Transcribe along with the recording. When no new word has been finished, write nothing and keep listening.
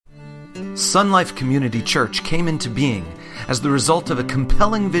Sun Life Community Church came into being as the result of a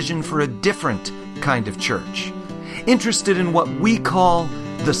compelling vision for a different kind of church, interested in what we call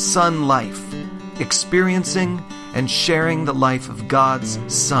the Sun Life, experiencing and sharing the life of God's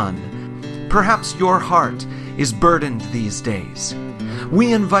Son. Perhaps your heart is burdened these days.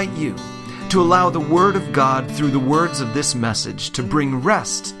 We invite you to allow the Word of God through the words of this message to bring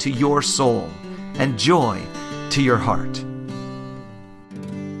rest to your soul and joy to your heart.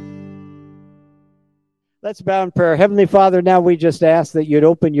 Let's bow in prayer. Heavenly Father, now we just ask that you'd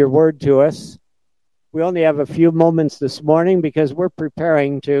open your word to us. We only have a few moments this morning because we're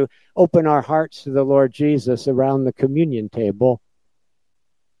preparing to open our hearts to the Lord Jesus around the communion table.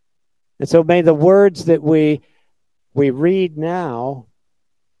 And so may the words that we read now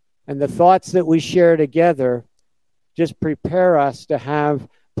and the thoughts that we share together just prepare us to have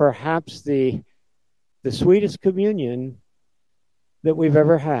perhaps the sweetest communion that we've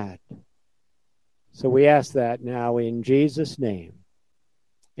ever had. So we ask that now in Jesus' name.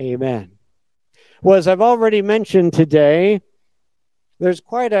 Amen. Well, as I've already mentioned today, there's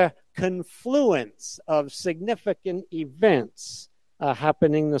quite a confluence of significant events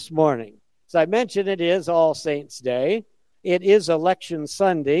happening this morning. As I mentioned, it is All Saints' Day. It is Election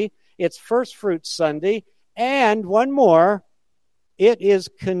Sunday. It's First Fruits Sunday. And one more, it is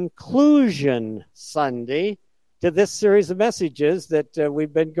Conclusion Sunday to this series of messages that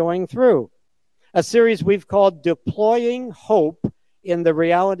we've been going through. A series we've called Deploying Hope in the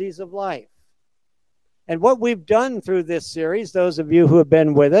Realities of Life. And what we've done through this series, those of you who have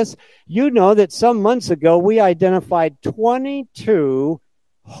been with us, you know that some months ago we identified 22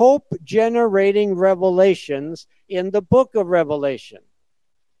 hope-generating revelations in the book of Revelation.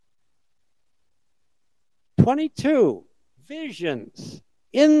 22 visions,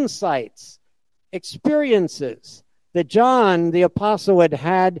 insights, experiences that John, the apostle,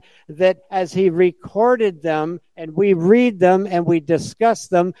 had that as he recorded them and we read them and we discuss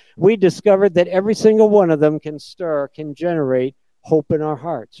them, we discovered that every single one of them can generate hope in our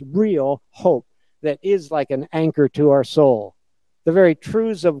hearts, real hope that is like an anchor to our soul. The very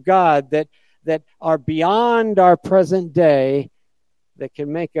truths of God that are beyond our present day that can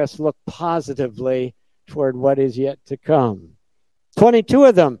make us look positively toward what is yet to come. 22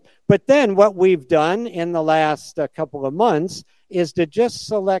 of them. But then what we've done in the last couple of months is to just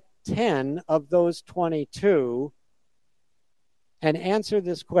select 10 of those 22 and answer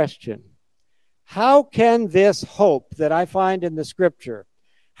this question. How can this hope that I find in the Scripture,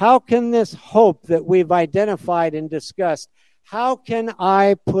 how can this hope that we've identified and discussed, how can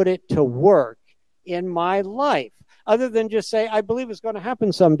I put it to work in my life? Other than just say, I believe it's going to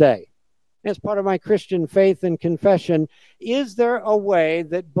happen someday. As part of my Christian faith and confession, is there a way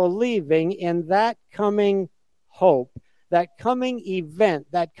that believing in that coming hope, that coming event,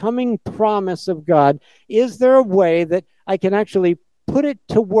 that coming promise of God, is there a way that I can actually put it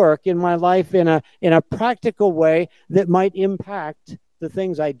to work in my life in a practical way that might impact the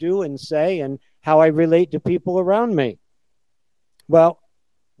things I do and say and how I relate to people around me? Well,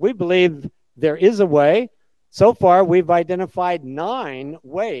 we believe there is a way. So far, we've identified 9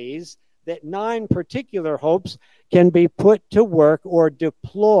 ways that 9 particular hopes can be put to work or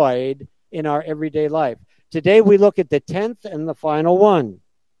deployed in our everyday life. Today we look at the 10th and the final one.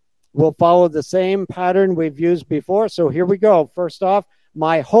 We'll follow the same pattern we've used before, so here we go. First off,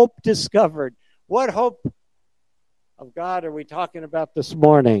 my hope discovered. What hope of God are we talking about this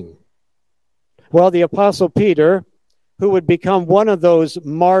morning? Well, the Apostle Peter, who would become one of those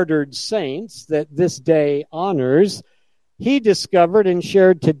martyred saints that this day honors, he discovered and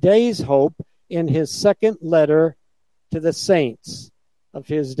shared today's hope in his second letter to the saints of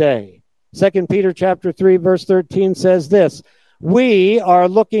his day. 2 Peter chapter 3, verse 13 says this, we are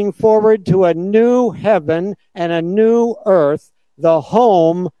looking forward to a new heaven and a new earth, the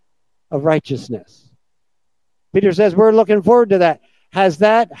home of righteousness. Peter says we're looking forward to that. Has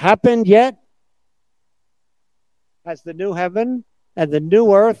that happened yet? Has the new heaven and the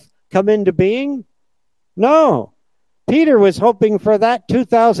new earth come into being? No. Peter was hoping for that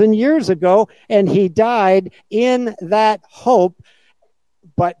 2,000 years ago, and he died in that hope.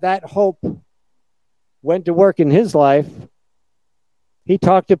 But that hope went to work in his life. He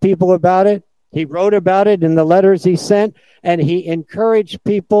talked to people about it. He wrote about it in the letters he sent, and he encouraged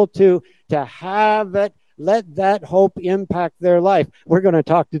people to have it, let that hope impact their life. We're going to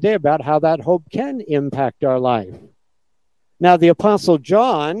talk today about how that hope can impact our life. Now, the Apostle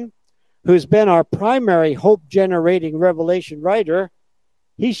John, who's been our primary hope-generating revelation writer,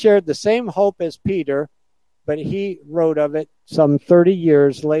 he shared the same hope as Peter, but he wrote of it some 30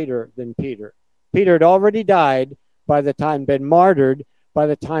 years later than Peter. Peter had already died by the time, been martyred by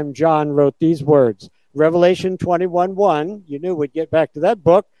the time John wrote these words. Revelation 21:1, you knew we'd get back to that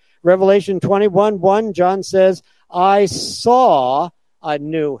book. Revelation 21:1, John says, I saw a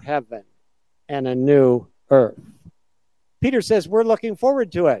new heaven and a new earth. Peter says, we're looking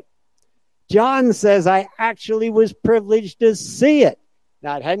forward to it. John says, I actually was privileged to see it.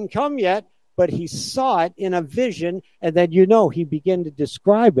 Now, it hadn't come yet, but he saw it in a vision, and then he began to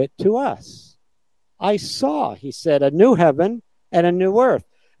describe it to us. I saw, he said, a new heaven and a new earth.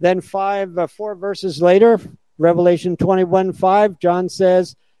 Then 4 verses later, Revelation 21:5, John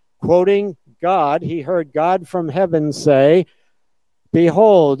says, quoting God, he heard God from heaven say,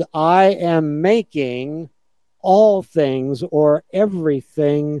 behold, I am making all things or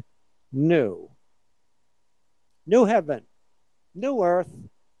everything new. New heaven, new earth,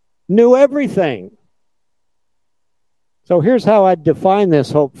 new everything. So here's how I'd define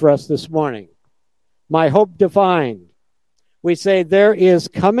this hope for us this morning. My hope defined. We say there is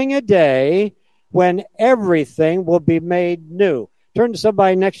coming a day when everything will be made new. Turn to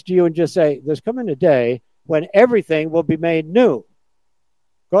somebody next to you and just say, there's coming a day when everything will be made new.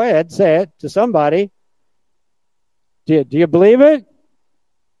 Go ahead, say it to somebody. Do you believe it?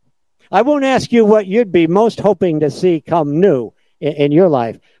 I won't ask you what you'd be most hoping to see come new in your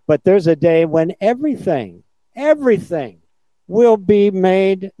life, but there's a day when everything will be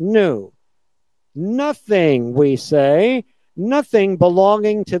made new. Nothing, we say, nothing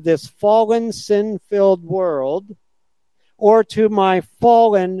belonging to this fallen, sin-filled world or to my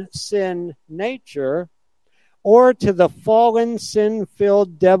fallen sin nature or to the fallen,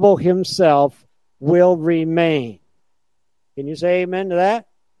 sin-filled devil himself will remain. Can you say amen to that?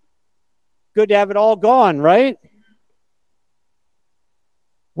 Good to have it all gone, right?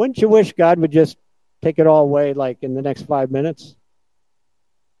 Wouldn't you wish God would just take it all away like in the next 5 minutes?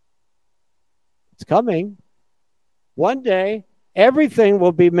 It's coming. One day, everything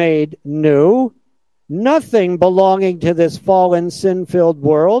will be made new. Nothing belonging to this fallen, sin-filled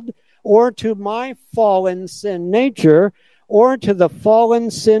world or to my fallen sin nature or to the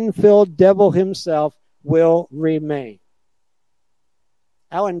fallen, sin-filled devil himself will remain.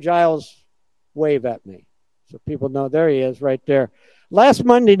 Alan Giles, wave at me so people know. There he is right there. Last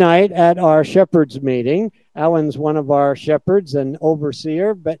Monday night at our shepherds meeting, Alan's one of our shepherds and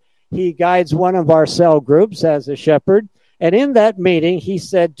overseer, but he guides one of our cell groups as a shepherd. And in that meeting, he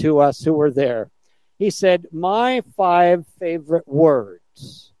said to us who were there, he said, my 5 favorite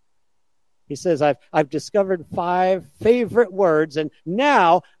words. He says, I've discovered 5 favorite words, and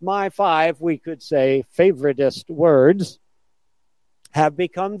now my 5, we could say, favoritist words have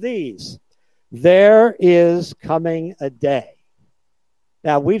become these. There is coming a day.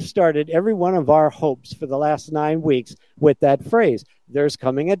 Now, we've started every one of our hopes for the last 9 weeks with that phrase. There's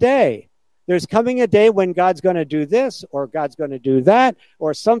coming a day. There's coming a day when God's going to do this, or God's going to do that,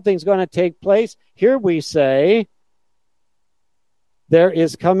 or something's going to take place. Here we say, there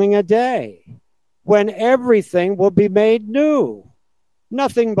is coming a day when everything will be made new.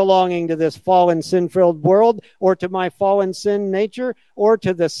 Nothing belonging to this fallen, sin-filled world, or to my fallen sin nature, or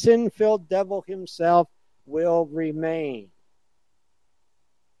to the sin-filled devil himself will remain.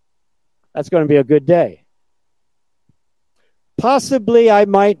 That's going to be a good day. Possibly I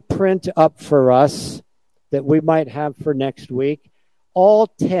might print up for us that we might have for next week all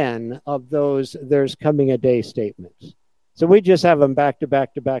 10 of those there's coming a day statements. So we just have them back to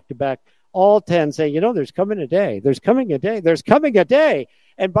back to back to back. All 10 say, there's coming a day. There's coming a day. There's coming a day.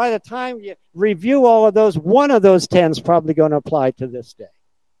 And by the time you review all of those, one of those 10 is probably going to apply to this day.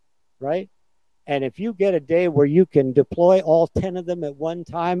 Right? And if you get a day where you can deploy all 10 of them at one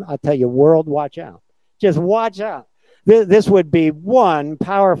time, I'll tell you, world, watch out. Just watch out. This would be one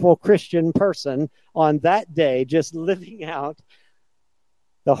powerful Christian person on that day just living out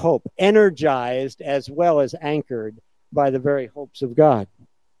the hope, energized as well as anchored by the very hopes of God.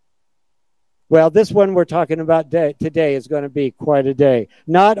 Well, this one we're talking about today is going to be quite a day.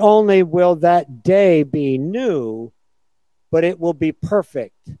 Not only will that day be new, but it will be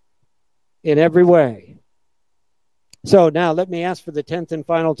perfect in every way. So now let me ask for the 10th and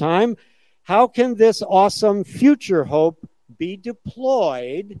final time, how can this awesome future hope be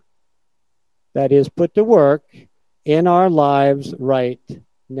deployed, that is, put to work, in our lives right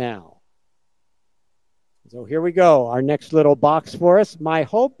now? So here we go, our next little box for us. My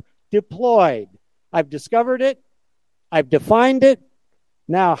hope deployed. I've discovered it. I've defined it.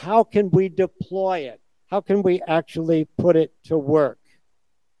 Now, how can we deploy it? How can we actually put it to work?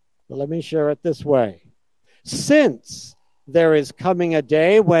 Well, let me share it this way. Since there is coming a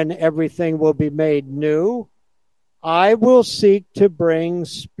day when everything will be made new, I will seek to bring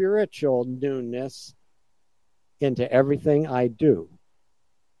spiritual newness into everything I do.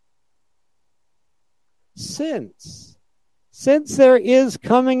 since there is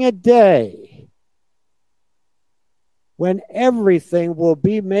coming a day when everything will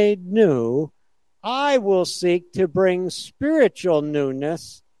be made new, I will seek to bring spiritual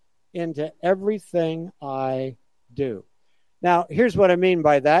newness into everything I do. Now, here's what I mean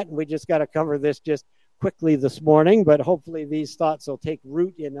by that. We just got to cover this just quickly this morning, but hopefully these thoughts will take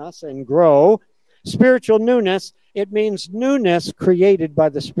root in us and grow. Spiritual newness, it means newness created by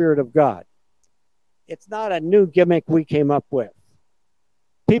the Spirit of God. It's not a new gimmick we came up with.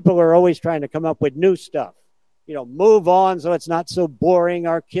 People are always trying to come up with new stuff. Move on so it's not so boring.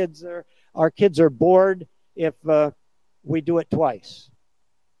 Our kids are bored if we do it twice.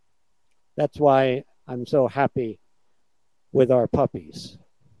 That's why I'm so happy with our puppies.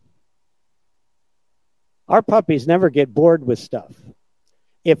 Our puppies never get bored with stuff.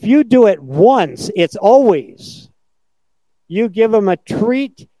 If you do it once, it's always. You give them a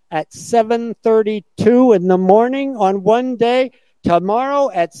treat at 7:32 in the morning on one day.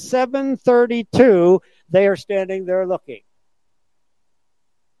 Tomorrow at 7:32, they are standing there looking.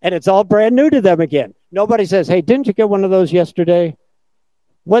 And it's all brand new to them again. Nobody says, hey, didn't you get one of those yesterday?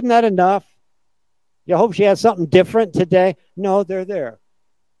 Wasn't that enough? You hope she has something different today? No, they're there.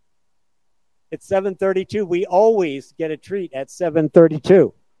 It's 7:32. We always get a treat at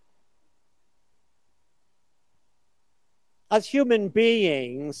 7:32. As human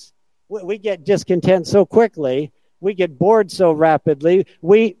beings, we get discontent so quickly. We get bored so rapidly.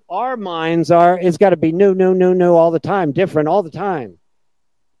 Our minds it's got to be new all the time, different all the time.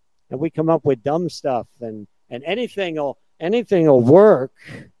 And we come up with dumb stuff and anything will work.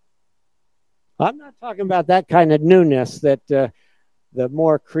 I'm not talking about that kind of newness that the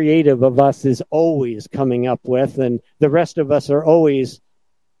more creative of us is always coming up with, and the rest of us are always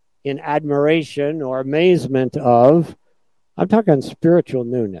in admiration or amazement of. I'm talking spiritual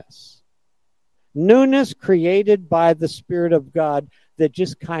newness. Newness created by the Spirit of God that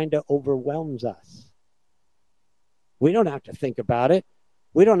just kind of overwhelms us. We don't have to think about it.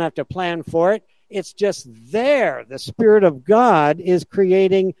 We don't have to plan for it. It's just there. The Spirit of God is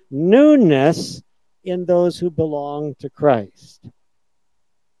creating newness in those who belong to Christ.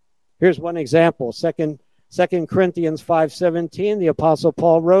 Here's one example. 2 Corinthians 5:17, the Apostle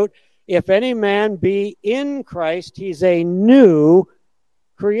Paul wrote, if any man be in Christ, he's a new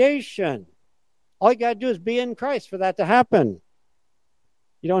creation. All you got to do is be in Christ for that to happen.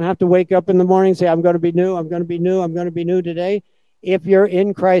 You don't have to wake up in the morning and say, I'm going to be new, I'm going to be new, I'm going to be new today. If you're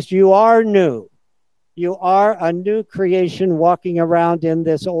in Christ, you are new. You are a new creation walking around in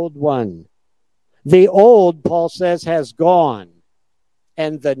this old one. The old, Paul says, has gone,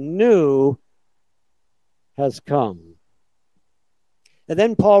 and the new has come. And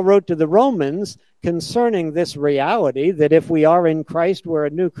then Paul wrote to the Romans concerning this reality that if we are in Christ, we're a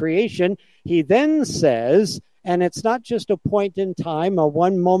new creation. He then says, and it's not just a point in time, a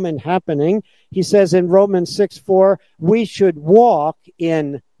one moment happening. He says in Romans 6:4, we should walk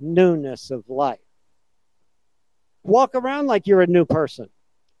in newness of life. Walk around like you're a new person.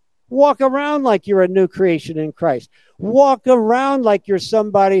 Walk around like you're a new creation in Christ. Walk around like you're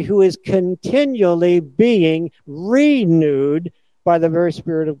somebody who is continually being renewed by the very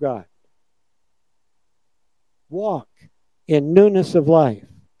Spirit of God. Walk in newness of life.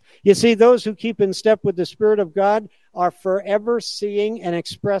 You see, those who keep in step with the Spirit of God are forever seeing and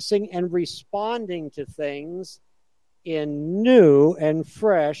expressing and responding to things in new and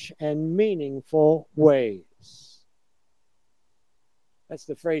fresh and meaningful ways. That's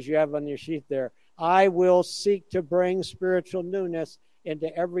the phrase you have on your sheet there. I will seek to bring spiritual newness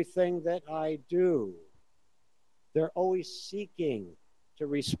into everything that I do. They're always seeking to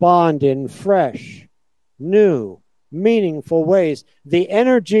respond in fresh, new, meaningful ways. The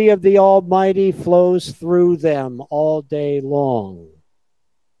energy of the Almighty flows through them all day long.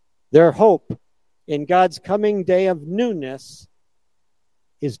 Their hope in God's coming day of newness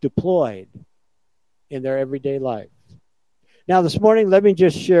is deployed in their everyday life. Now, this morning, let me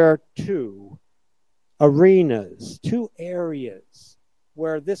just share two arenas, two areas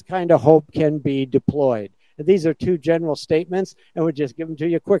where this kind of hope can be deployed. And these are two general statements, and we'll just give them to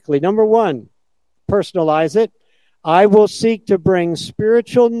you quickly. Number one, personalize it. I will seek to bring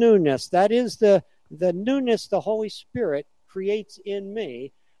spiritual newness. That is the newness the Holy Spirit creates in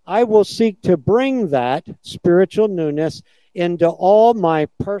me. I will seek to bring that spiritual newness into all my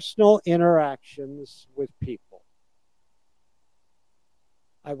personal interactions with people.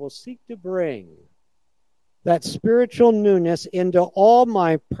 I will seek to bring that spiritual newness into all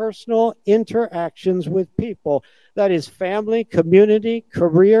my personal interactions with people. That is family, community,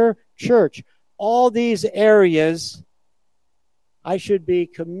 career, church. All these areas I should be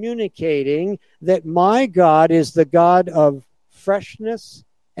communicating that my God is the God of freshness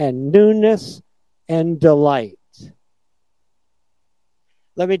and newness and delight.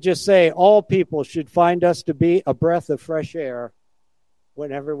 Let me just say, all people should find us to be a breath of fresh air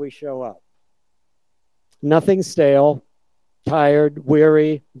whenever we show up. Nothing stale, tired,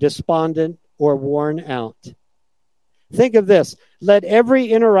 weary, despondent, or worn out. Think of this. Let every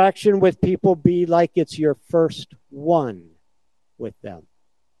interaction with people be like it's your first one with them.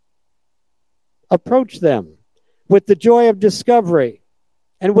 Approach them with the joy of discovery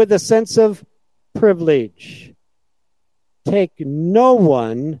and with a sense of privilege. Take no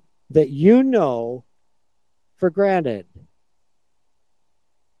one that you know for granted.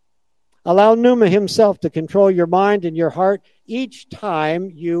 Allow Pneuma himself to control your mind and your heart each time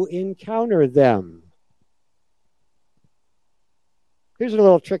you encounter them. Here's a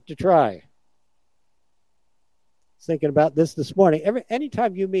little trick to try. I was thinking about this morning.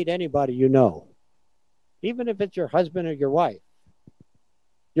 Anytime you meet anybody you know, even if it's your husband or your wife,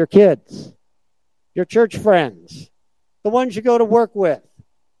 your kids, your church friends, the ones you go to work with,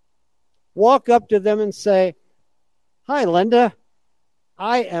 walk up to them and say, "Hi, Linda.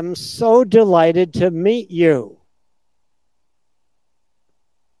 I am so delighted to meet you."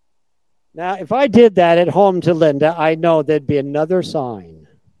 Now, if I did that at home to Linda, I know there'd be another sign.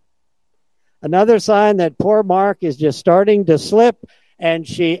 Another sign that poor Mark is just starting to slip, and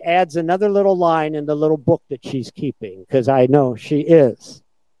she adds another little line in the little book that she's keeping, because I know she is.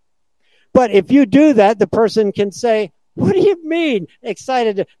 But if you do that, the person can say, "What do you mean,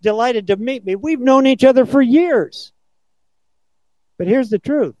 excited, delighted to meet me? We've known each other for years." But here's the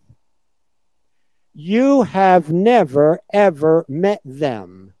truth. You have never, ever met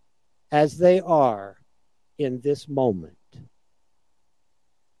them as they are in this moment.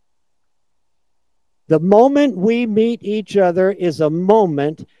 The moment we meet each other is a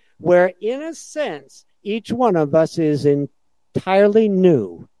moment where, in a sense, each one of us is entirely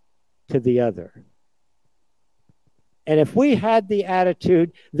new to the other. And if we had the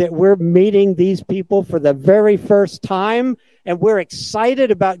attitude that we're meeting these people for the very first time, and we're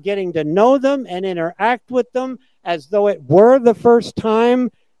excited about getting to know them and interact with them as though it were the first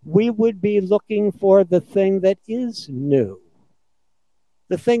time, we would be looking for the thing that is new,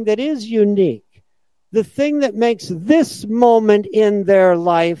 the thing that is unique, the thing that makes this moment in their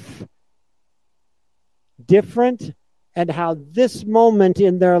life different, and how this moment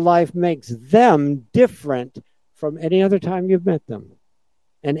in their life makes them different from any other time you've met them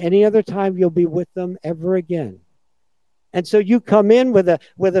and any other time you'll be with them ever again. And so you come in with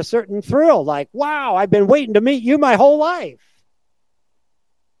a certain thrill, like, "Wow, I've been waiting to meet you my whole life."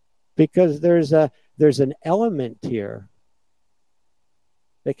 Because there's an element here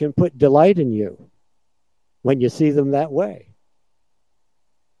that can put delight in you when you see them that way.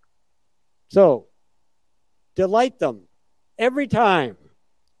 So, delight them every time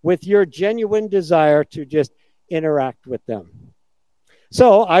with your genuine desire to just interact with them.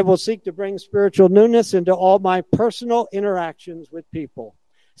 So, I will seek to bring spiritual newness into all my personal interactions with people.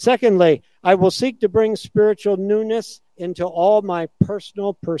 Secondly, I will seek to bring spiritual newness into all my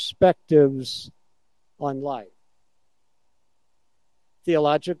personal perspectives on life.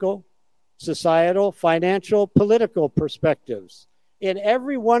 Theological, societal, financial, political perspectives. In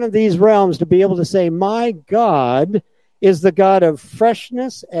every one of these realms, to be able to say, my God is the God of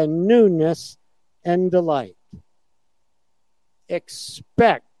freshness and newness and delight.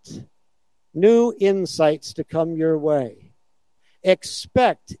 Expect new insights to come your way.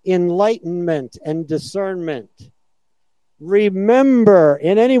 Expect enlightenment and discernment. Remember,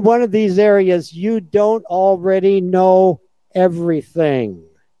 in any one of these areas, you don't already know everything.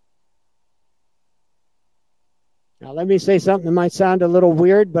 Now, let me say something that might sound a little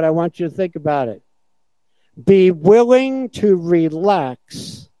weird, but I want you to think about it. Be willing to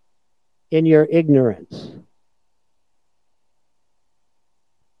relax in your ignorance.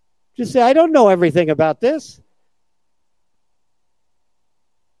 Just say, I don't know everything about this.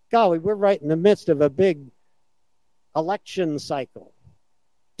 Golly, we're right in the midst of a big election cycle.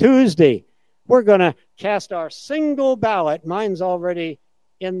 Tuesday, we're going to cast our single ballot. Mine's already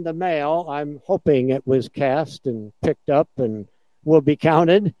in the mail. I'm hoping it was cast and picked up and will be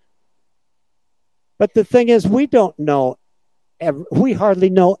counted. But the thing is, we don't know. We hardly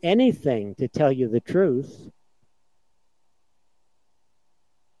know anything, to tell you the truth.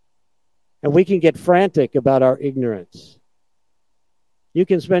 And we can get frantic about our ignorance. You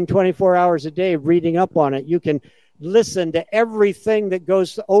can spend 24 hours a day reading up on it. You can listen to everything that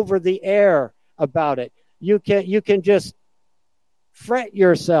goes over the air about it. You can just fret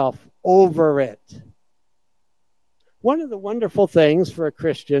yourself over it. One of the wonderful things for a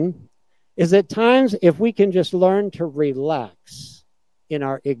Christian is at times if we can just learn to relax in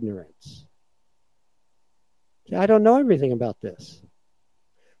our ignorance. I don't know everything about this.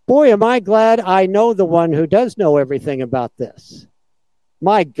 Boy, am I glad I know the one who does know everything about this.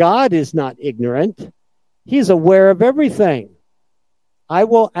 My God is not ignorant. He's aware of everything. I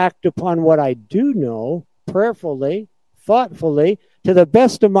will act upon what I do know prayerfully, thoughtfully, to the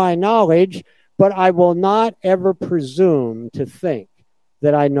best of my knowledge, but I will not ever presume to think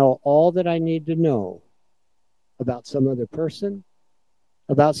that I know all that I need to know about some other person,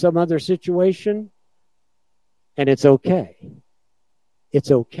 about some other situation, and it's okay.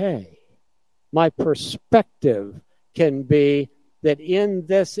 It's okay. My perspective can be that in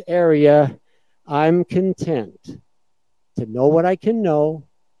this area, I'm content to know what I can know,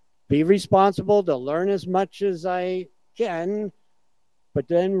 be responsible to learn as much as I can, but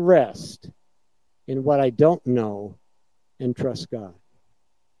then rest in what I don't know and trust God.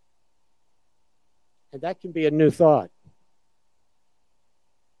 And that can be a new thought.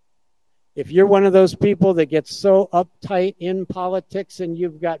 If you're one of those people that gets so uptight in politics and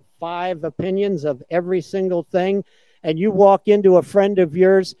you've got 5 opinions of every single thing, and you walk into a friend of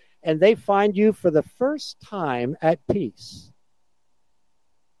yours and they find you for the first time at peace,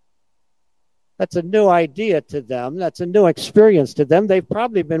 that's a new idea to them. That's a new experience to them. They've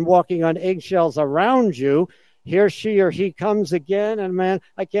probably been walking on eggshells around you. Here she or he comes again, and man,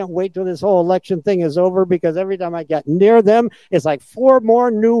 I can't wait till this whole election thing is over, because every time I get near them, it's like 4 more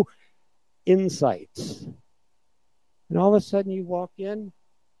new insights. And all of a sudden you walk in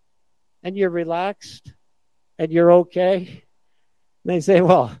and you're relaxed and you're okay. And they say,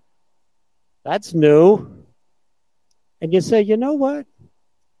 well, that's new. And you say, you know what?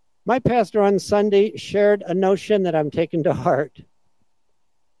 My pastor on Sunday shared a notion that I'm taking to heart.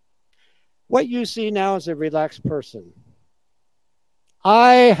 What you see now is a relaxed person.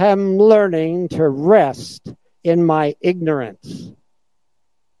 I am learning to rest in my ignorance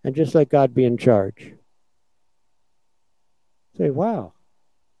and just let God be in charge. Say, wow.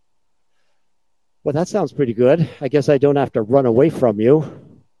 Well, that sounds pretty good. I guess I don't have to run away from you.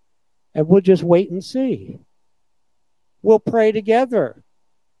 And we'll just wait and see. We'll pray together,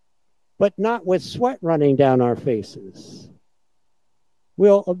 but not with sweat running down our faces.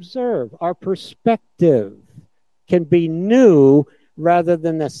 We'll observe. Our perspective can be new rather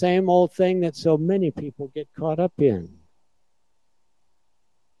than the same old thing that so many people get caught up in.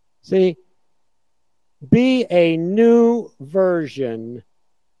 See, be a new version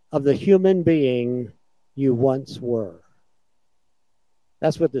of the human being you once were.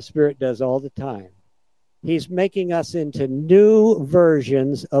 That's what the Spirit does all the time. He's making us into new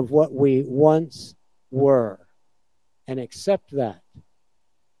versions of what we once were. And accept that.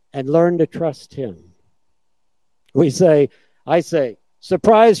 And learn to trust Him. I say,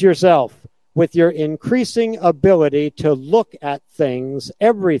 surprise yourself with your increasing ability to look at things,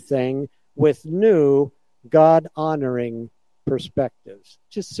 everything, with new, God-honoring perspectives.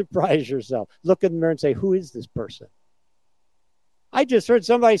 Just surprise yourself. Look in the mirror and say, who is this person? I just heard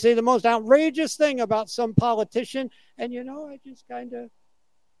somebody say the most outrageous thing about some politician, and I just kind of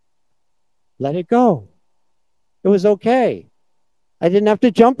let it go. It was okay. I didn't have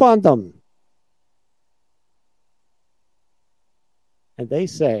to jump on them. And they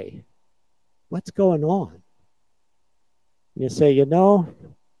say, what's going on? And you say,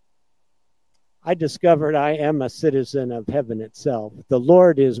 I discovered I am a citizen of heaven itself. The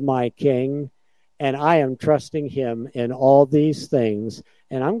Lord is my King, and I am trusting Him in all these things.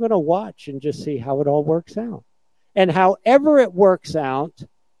 And I'm going to watch and just see how it all works out. And however it works out,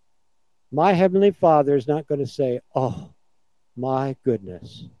 my Heavenly Father is not going to say, oh, my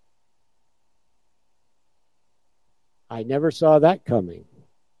goodness, I never saw that coming.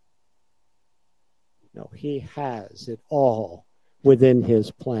 No, He has it all within His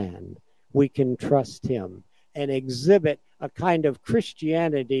plan. We can trust Him and exhibit a kind of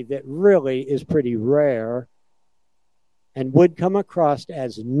Christianity that really is pretty rare and would come across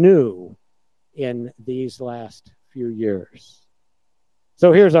as new in these last few years.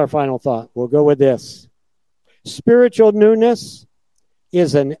 So here's our final thought. We'll go with this. Spiritual newness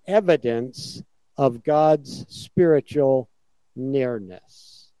is an evidence of God's spiritual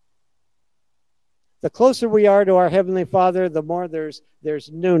nearness. The closer we are to our Heavenly Father, the more there's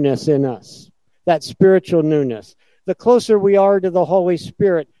newness in us, that spiritual newness. The closer we are to the Holy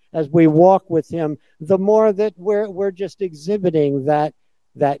Spirit as we walk with Him, the more that we're just exhibiting that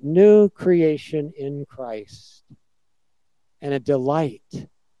new creation in Christ and a delight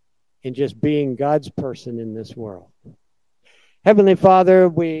in just being God's person in this world. Heavenly Father,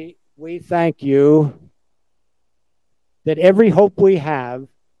 we thank You that every hope we have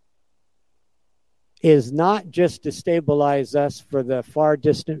is not just to stabilize us for the far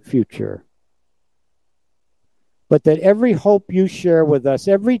distant future, but that every hope you share with us,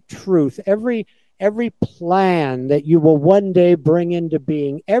 every truth, every plan that you will one day bring into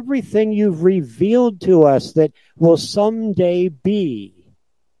being, everything you've revealed to us that will someday be,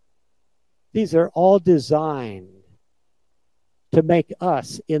 these are all designed to make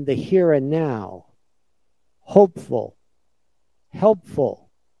us in the here and now hopeful, helpful,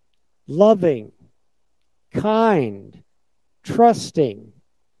 loving, kind, trusting,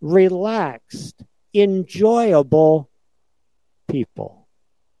 relaxed, enjoyable people.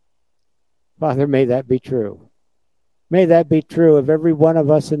 Father, may that be true. May that be true of every one of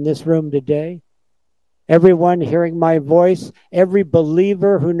us in this room today. Everyone hearing my voice, every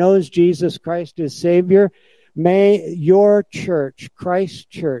believer who knows Jesus Christ as Savior, may your church, Christ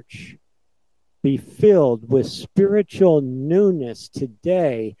Church, be filled with spiritual newness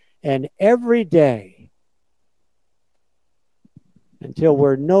today and every day until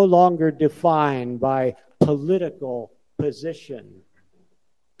we're no longer defined by political position,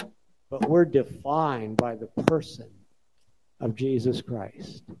 but we're defined by the person of Jesus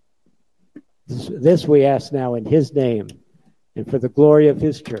Christ. This we ask now in his name and for the glory of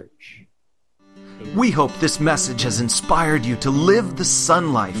his church. We hope this message has inspired you to live the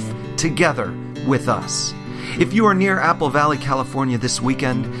Son life together with us. If you are near Apple Valley, California this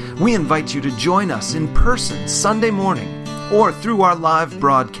weekend, we invite you to join us in person Sunday morning or through our live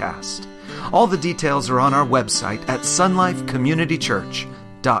broadcast. All the details are on our website at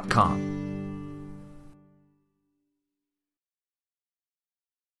sunlifecommunitychurch.com.